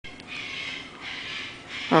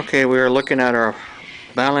Okay, we are looking at our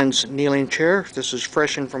balance kneeling chair. This is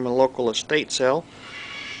fresh in from a local estate sale.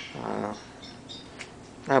 I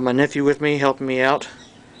have my nephew with me helping me out,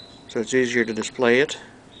 so it's easier to display it.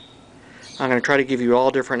 I'm going to try to give you all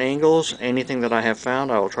different angles. Anything that I have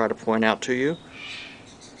found I will try to point out to you.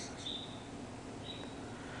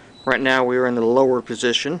 Right now we are in the lower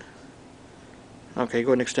position. Okay,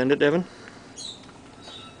 go ahead and extend it, Devin.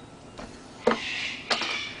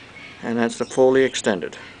 And that's the fully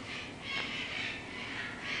extended.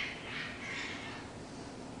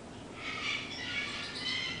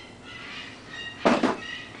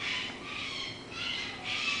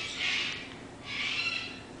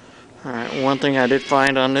 Alright, one thing I did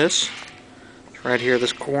find on this, right here,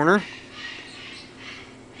 this corner.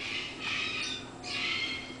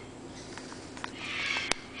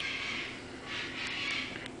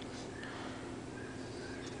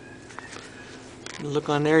 Look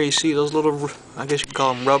on there, you see those little, I guess you can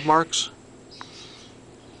call them rub marks.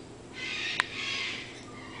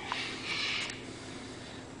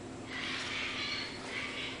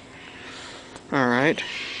 Alright.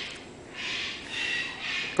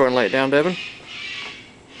 Go ahead and lay it down, Devin.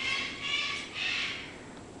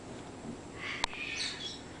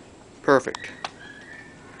 Perfect.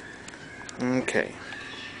 Okay.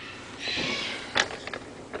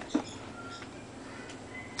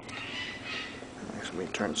 Let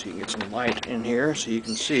me turn so you can get some light in here so you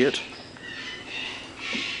can see it.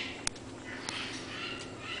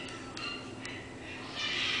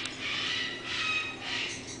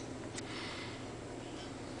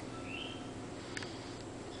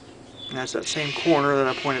 And that's that same corner that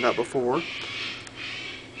I pointed out before.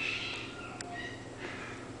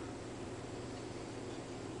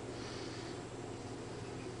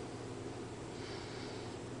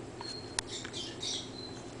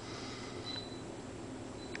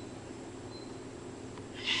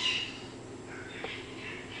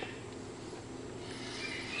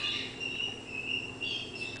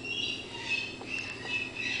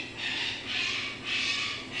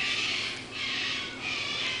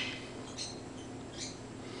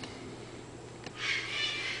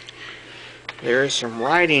 There is some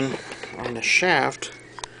writing on the shaft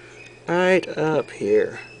right up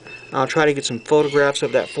here. I'll try to get some photographs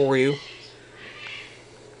of that for you.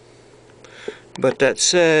 But that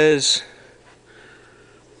says,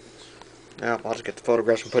 I'll just get the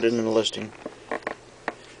photographs and put it in the listing.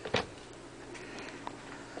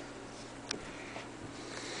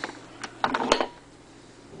 I'll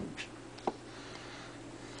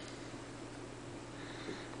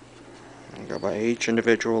go by each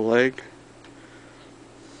individual leg.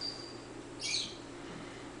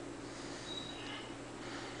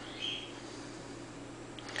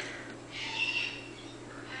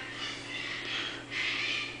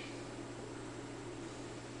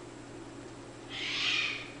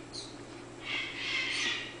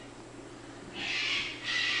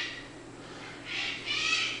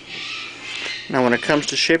 Now when it comes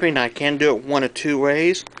to shipping, I can do it one of two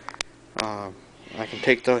ways. I can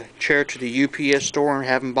take the chair to the UPS store and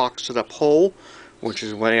have them boxed it up whole, which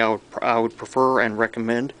is the way I would prefer and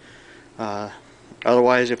recommend.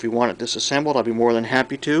 Otherwise, if you want it disassembled, I'll be more than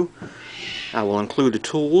happy to. I will include the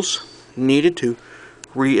tools needed to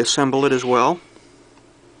reassemble it as well.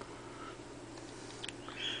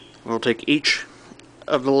 We'll take each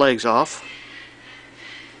of the legs off.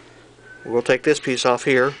 We'll take this piece off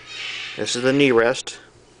here. This is the knee rest.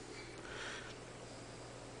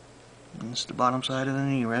 This is the bottom side of the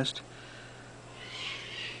knee rest.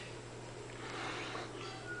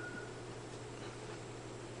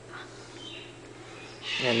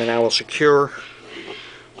 And then I will secure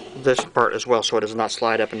this part as well so it does not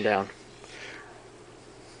slide up and down.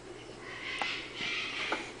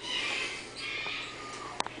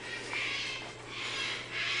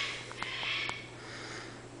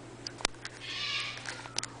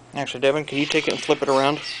 Actually, Devin, can you take it and flip it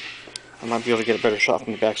around? I might be able to get a better shot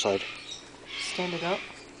from the back side. Stand it up.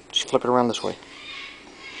 Just flip it around this way.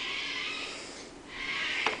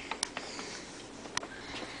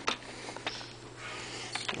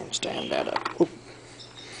 And stand that up. Oop.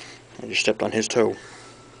 I just stepped on his toe.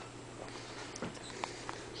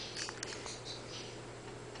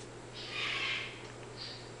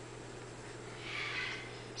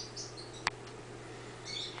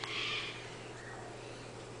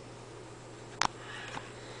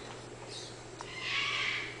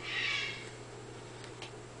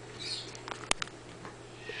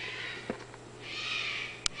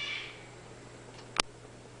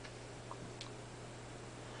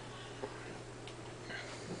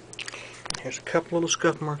 Here's a couple little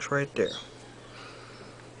scuff marks right there.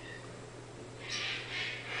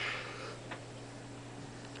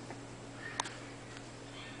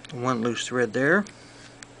 One loose thread there.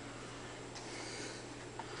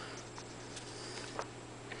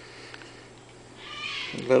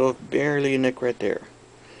 A little barely a nick right there.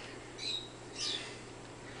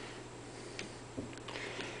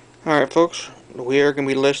 Alright folks, we are going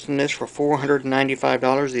to be listing this for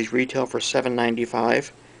 $495. These retail for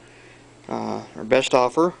 $795. Our best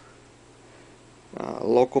offer.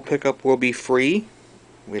 Local pickup will be free.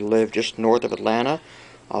 We live just north of Atlanta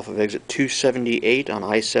off of exit 278 on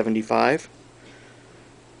I-75.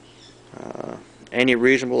 Any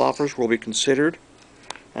reasonable offers will be considered,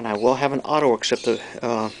 and I will have an auto accept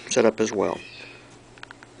set up as well.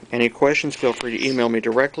 Any questions, feel free to email me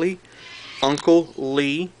directly. Uncle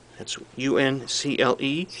Lee, that's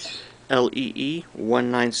UNCLE LEE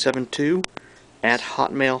 1972 at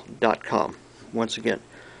hotmail.com. Once again,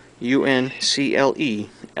 UNCLE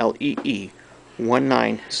LEE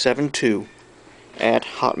 1972 at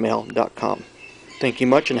hotmail.com. Thank you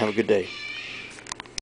much and have a good day.